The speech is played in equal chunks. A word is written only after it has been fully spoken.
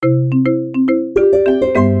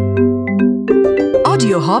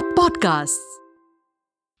Audio Hop Podcasts.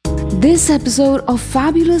 This episode of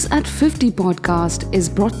Fabulous at 50 podcast is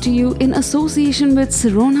brought to you in association with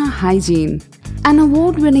Sirona Hygiene, an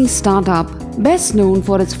award-winning startup best known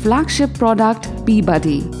for its flagship product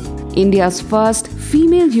Peabody, India's first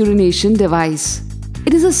female urination device.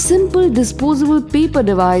 It is a simple disposable paper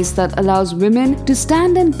device that allows women to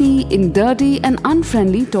stand and pee in dirty and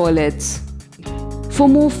unfriendly toilets. For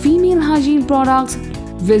more female hygiene products,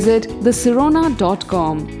 visit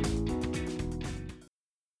thesirona.com.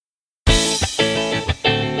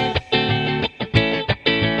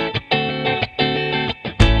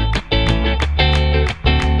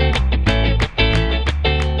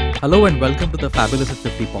 Hello and welcome to the Fabulous at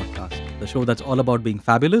 50 podcast, the show that's all about being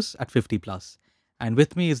fabulous at 50 plus. And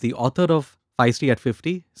with me is the author of Feisty at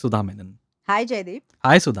 50, Sudha Menon. Hi, Jaideep.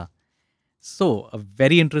 Hi, Sudha. So, a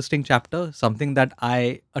very interesting chapter,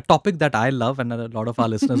 a topic that I love and a lot of our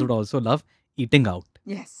listeners would also love, eating out.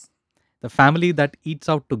 Yes. The family that eats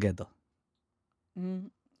out together.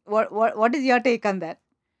 What is your take on that?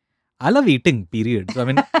 I love eating, period. So, I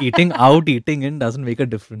mean, eating out, eating in doesn't make a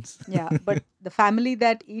difference. Yeah, but the family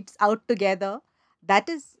that eats out together, that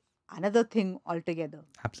is another thing altogether.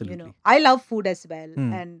 Absolutely. I love food as well,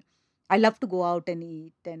 Hmm. and I love to go out and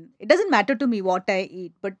eat, and it doesn't matter to me what I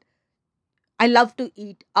eat, but I love to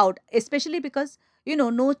eat out, especially because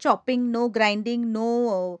no chopping, no grinding,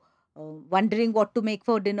 no wondering what to make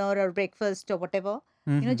for dinner or breakfast or whatever.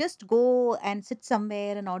 Mhm. Just go and sit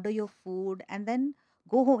somewhere and order your food, and then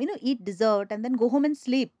go home. Eat dessert and then go home and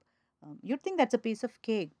sleep. You'd think that's a piece of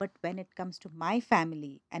cake, but when it comes to my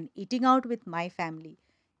family and eating out with my family,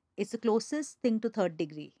 it's the closest thing to third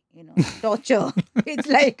degree. Torture.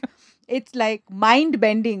 It's like mind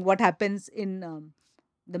bending what happens in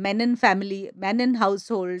the Menon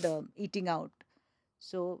household eating out.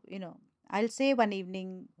 So, I'll say one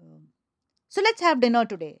evening, so let's have dinner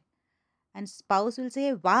today. And spouse will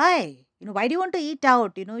say, why? Why do you want to eat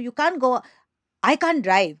out? You can't go, I can't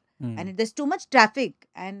drive. Hmm. And there's too much traffic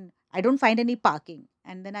and I don't find any parking.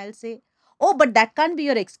 And then I'll say, oh, but that can't be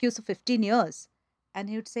your excuse of 15 years. And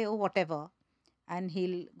he would say, oh, whatever. And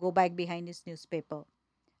he'll go back behind his newspaper.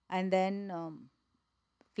 And then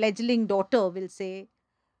fledgling daughter will say,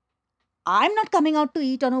 I'm not coming out to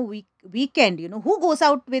eat on a weekend. Who goes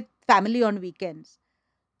out with family on weekends?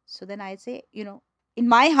 So then I say, in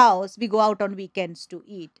my house, we go out on weekends to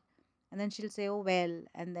eat. And then she'll say, oh, well,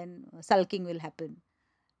 and then sulking will happen.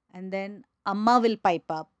 And then Amma will pipe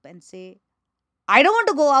up and say, I don't want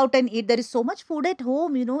to go out and eat. There is so much food at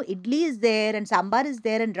home. Idli is there and sambar is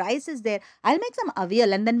there and rice is there. I'll make some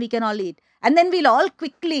avial and then we can all eat. And then we'll all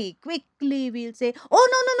quickly, we'll say,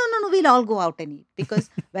 oh, no, we'll all go out and eat. Because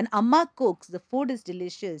when Amma cooks, the food is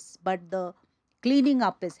delicious, but the cleaning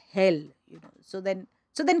up is hell. So then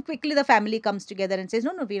quickly the family comes together and says,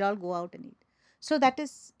 no, we'll all go out and eat. So that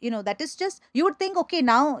is just, you would think, okay,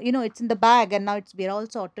 now, it's in the bag and now we're all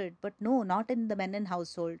sorted. But no, not in the Menon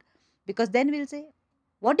household, because then we'll say,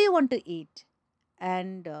 what do you want to eat?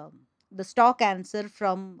 And the stock answer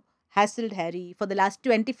from Hassled Harry for the last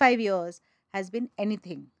 25 years has been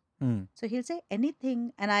anything. Hmm. So he'll say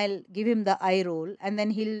anything, and I'll give him the eye roll, and then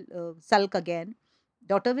he'll sulk again.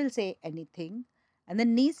 Daughter will say anything, and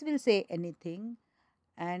then niece will say anything,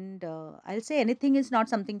 and I'll say anything is not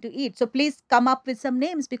something to eat. So please come up with some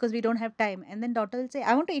names because we don't have time. And then daughter will say,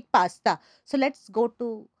 I want to eat pasta. So let's go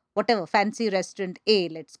to whatever fancy restaurant A,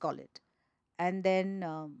 let's call it. And then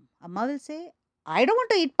Amma will say, I don't want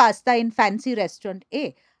to eat pasta in fancy restaurant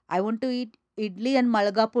A. I want to eat idli and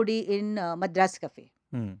malga pudi in Madras Cafe.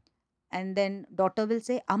 Hmm. And then daughter will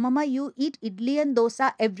say, Mama, you eat idli and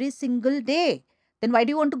dosa every single day. Then why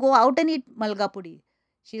do you want to go out and eat malga pudi?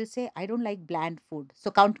 She'll say, I don't like bland food.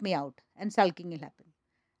 So count me out. And sulking will happen.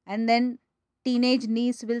 And then teenage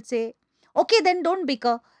niece will say, okay, then don't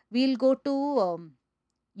bicker. We'll go to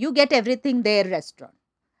you get everything there restaurant.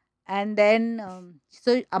 And then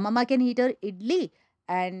so Amama can eat her idli,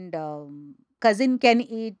 and cousin can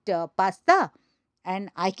eat pasta,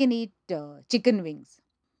 and I can eat chicken wings.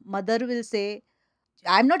 Mother will say,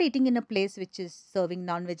 I'm not eating in a place which is serving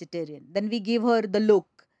non-vegetarian. Then we give her the look,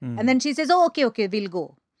 Hmm. and then she says, oh, okay, we'll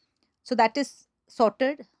go. So that is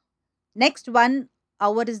sorted. Next 1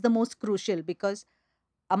 hour is the most crucial, because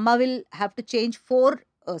Amma will have to change 4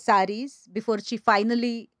 saris before she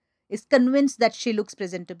finally is convinced that she looks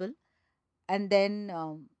presentable. And then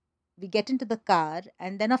we get into the car,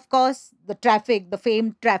 and then of course the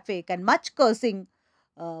famed traffic, and much cursing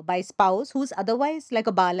by spouse who's otherwise like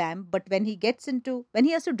a bar lamb, but when he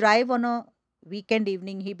has to drive on a weekend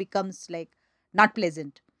evening, he becomes like not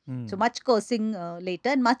pleasant. So Mm. much cursing later,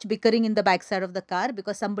 and much bickering in the backside of the car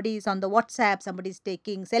because somebody is on the WhatsApp, somebody is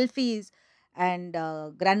taking selfies, and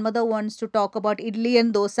grandmother wants to talk about idli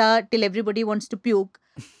and dosa till everybody wants to puke.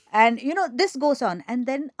 And this goes on. And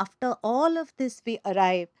then after all of this, we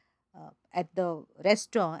arrive at the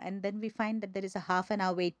restaurant, and then we find that there is a half an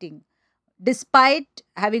hour waiting despite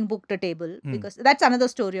having booked a table, Mm. because that's another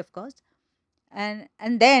story, of course. And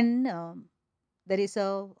then there is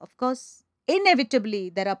of course, inevitably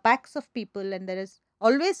there are packs of people, and there is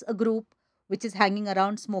always a group which is hanging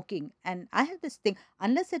around smoking. And I have this thing,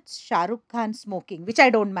 unless it's Shah Rukh Khan smoking, which I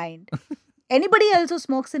don't mind, anybody else who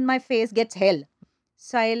smokes in my face gets hell.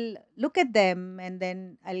 So I'll look at them, and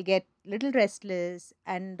then I'll get little restless,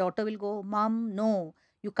 and daughter will go, "Mom, no,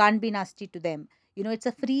 you can't be nasty to them. It's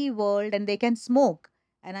a free world and they can smoke."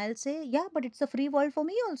 And I'll say, "Yeah, but it's a free world for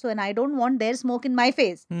me also, and I don't want their smoke in my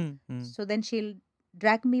face." Mm. Mm. So then she'll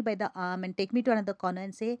drag me by the arm and take me to another corner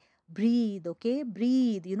and say, "Breathe, okay?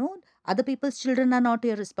 Breathe. Other people's children are not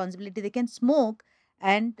your responsibility. They can smoke,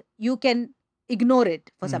 and you can ignore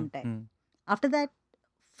it for some Mm. time." Mm. After that,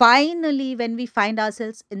 finally, when we find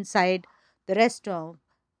ourselves inside the restaurant,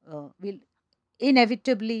 we'll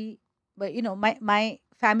inevitably, but my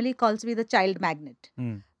family calls me the child magnet,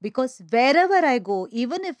 Mm. because wherever I go,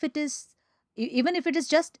 even if it is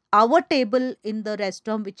just our table in the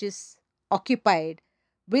restaurant which is occupied,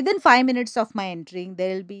 within 5 minutes of my entering,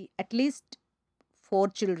 there will be at least four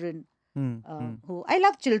children, Mm. Mm. who I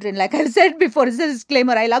love children, like I said before, it's a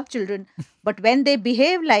disclaimer, I love children. But when they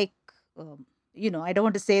behave like, I don't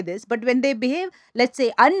want to say this, but when they behave, let's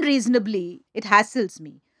say, unreasonably, it hassles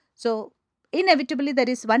me. So, inevitably, there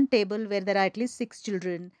is one table where there are at least six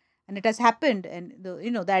children, and it has happened. And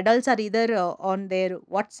the adults are either on their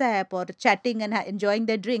WhatsApp or chatting and enjoying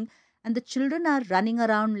their drink, and the children are running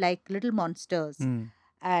around like little monsters Mm.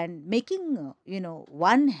 and making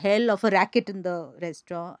one hell of a racket in the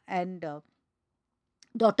restaurant. And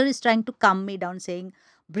daughter is trying to calm me down, saying,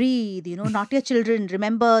 "Breathe, not your children,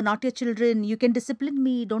 remember, not your children, you can discipline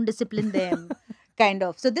me, don't discipline them," kind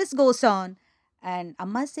of. So this goes on, and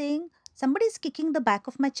amma saying, "Somebody's kicking the back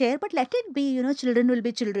of my chair, but let it be, children will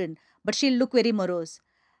be children." But she'll look very morose.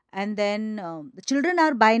 And then the children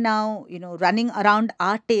are by now running around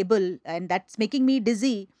our table, and that's making me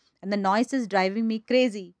dizzy, and the noise is driving me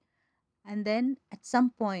crazy. And then at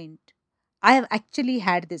some point, I have actually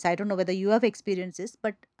had this. I don't know whether you have experienced this,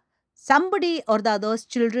 but somebody or the other's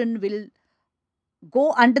children will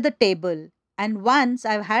go under the table. And once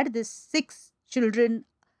I've had this six children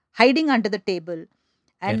hiding under the table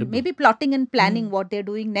and Terrible. maybe plotting and planning Mm. what they're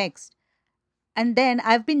doing next. And then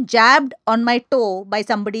I've been jabbed on my toe by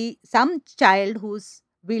some child who's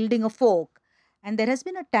wielding a fork. And there has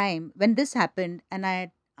been a time when this happened, and I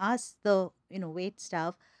had asked the wait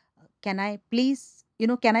staff, can I please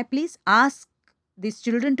ask these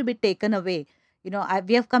children to be taken away?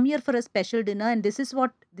 We have come here for a special dinner, and this is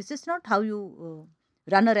not how you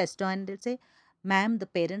run a restaurant. They'll say, "Ma'am, the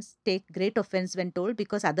parents take great offense when told,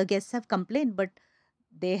 because other guests have complained, but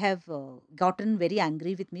they have gotten very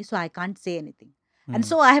angry with me, so I can't say anything." And Mm.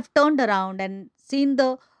 so I have turned around and seen the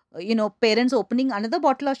parents opening another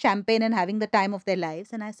bottle of champagne and having the time of their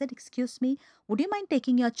lives. And I said, "Excuse me, would you mind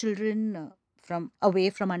taking your children from away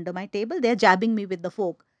from under my table? They're jabbing me with the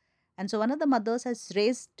fork." And so one of the mothers has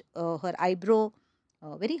raised her eyebrow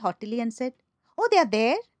very haughtily and said, "Oh, they are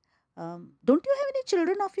there. Don't you have any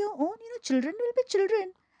children of your own? Children will be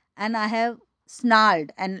children." And I have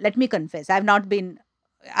snarled, and let me confess,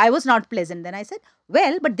 I was not pleasant. Then I said,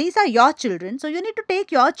 "Well, but these are your children, so you need to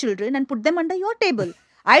take your children and put them under your table.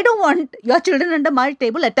 I don't want your children under my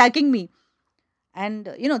table attacking me." And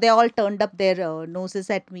they all turned up their noses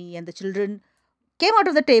at me, and the children came out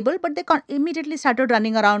of the table, but they immediately started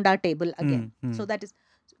running around our table again. Mm. So Mm. that is,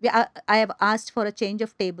 I have asked for a change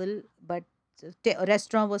of table, but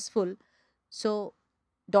restaurant was full. So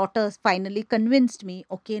daughter finally convinced me,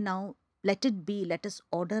 "Okay, now let it be. Let us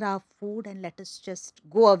order our food and let us just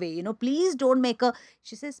go away. Please don't make a."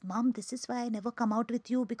 She says, "Mom, this is why I never come out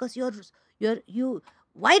with you, because you.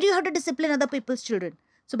 Why do you have to discipline other people's children?"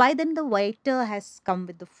 So by then the waiter has come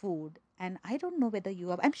with the food, and I don't know whether you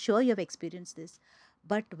have. I'm sure you have experienced this,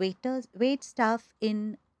 but wait staff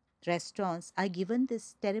in restaurants are given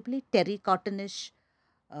this terribly terracottanish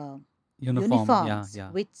uh, Uniform. Yeah. uniforms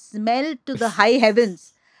Yeah. which smell to the high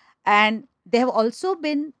heavens, and they have also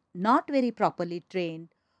been not very properly trained,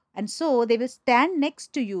 and so they will stand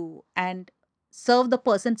next to you and serve the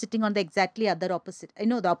person sitting on the exactly other opposite,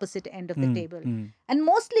 the opposite end of the Mm. table. Mm. And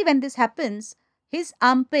mostly when this happens, his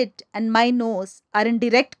armpit and my nose are in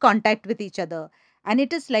direct contact with each other, and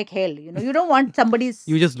it is like hell. You don't want somebody's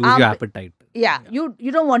You just lose your arm. appetite. Yeah, Yeah.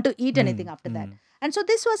 you don't want to eat anything Hmm. after that. Hmm. And so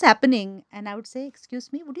this was happening, and I would say,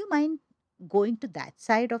 excuse me, would you mind going to that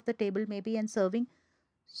side of the table maybe and serving?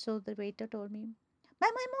 So the waiter told me,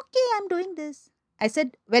 ma'am, I'm okay, I'm doing this. I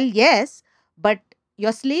said, well, yes, but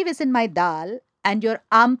your sleeve is in my dal and your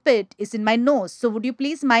armpit is in my nose, so would you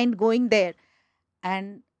please mind going there?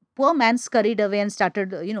 And poor man scurried away and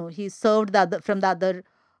started, he served the other from the other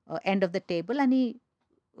end of the table, and he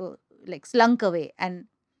uh, like slunk away. And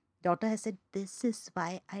daughter has said, this is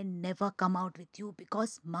why I never come out with you,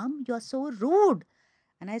 because mom, you're so rude.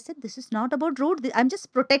 And I said, this is not about rude. I'm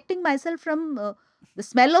just protecting myself from the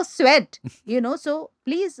smell of sweat, so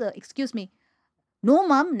please excuse me. No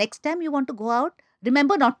mom, next time you want to go out,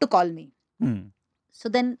 remember not to call me. Hmm. So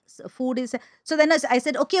then food is, so then I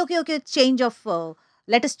said, okay, okay, okay, change of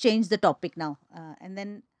let us change the topic now. And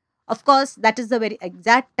then of course that is the very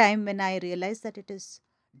exact time when I realized that it is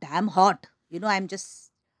damn hot. I'm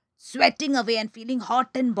just sweating away and feeling hot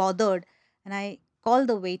and bothered. And I call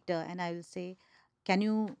the waiter and I will say, can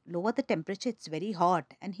you lower the temperature, it's very hot.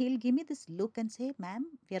 And he'll give me this look and say, ma'am,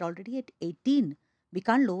 we are already at 18, we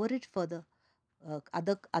can't lower it further.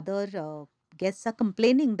 Other guests are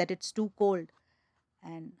complaining that it's too cold.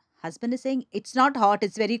 And husband is saying, it's not hot,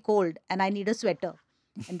 it's very cold and I need a sweater.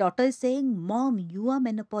 And daughter is saying, mom, you are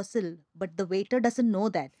menopausal, but the waiter doesn't know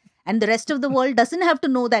that. And the rest of the world doesn't have to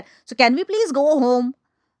know that. So can we please go home?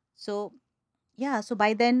 So yeah, so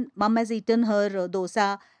by then mom has eaten her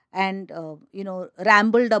dosa and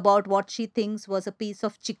rambled about what she thinks was a piece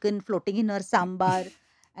of chicken floating in her sambar.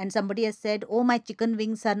 And somebody has said, oh, my chicken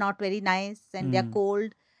wings are not very nice and they're Hmm.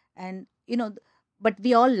 cold. And but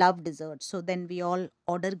we all love dessert, so then we all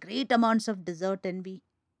order great amounts of dessert and we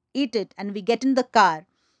eat it and we get in the car.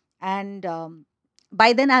 And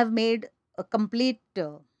by then I've made a complete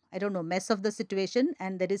I don't know, mess of the situation,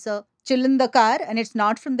 and there is a chill in the car, and it's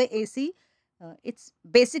not from the AC. It's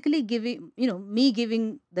basically giving, me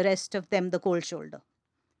giving the rest of them the cold shoulder.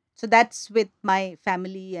 So that's with my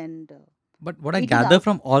family and But what I eating gather out.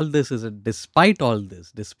 from all this is that despite all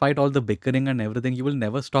this, despite all the bickering and everything, you will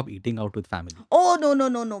never stop eating out with family. Oh, no, no,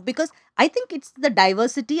 no, no. Because I think it's the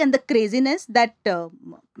diversity and the craziness that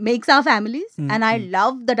makes our families. And I Mm-hmm.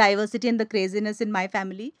 love the diversity and the craziness in my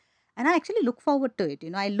family. And I actually look forward to it.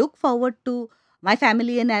 I look forward to my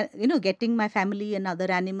family and, getting my family and other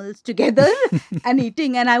animals together and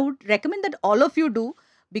eating. And I would recommend that all of you do,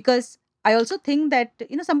 because I also think that,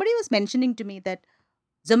 somebody was mentioning to me that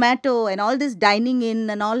Zomato and all this dining in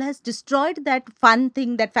and all has destroyed that fun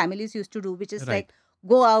thing that families used to do, which is Right. like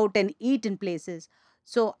go out and eat in places.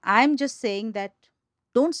 So I'm just saying that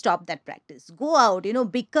don't stop that practice. Go out,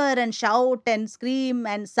 bicker and shout and scream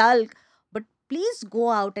and sulk, but please go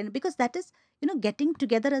out, and because that is, getting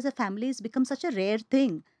together as a family has become such a rare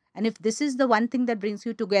thing. And if this is the one thing that brings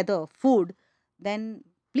you together, food, then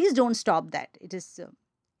please don't stop that.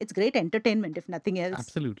 It's great entertainment if nothing else.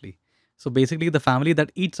 Absolutely. So basically, the family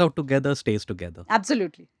that eats out together stays together.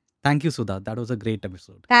 Absolutely. Thank you, Sudha. That was a great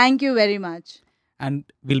episode. Thank you very much. And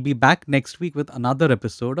we'll be back next week with another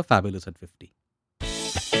episode of Fabulous at 50.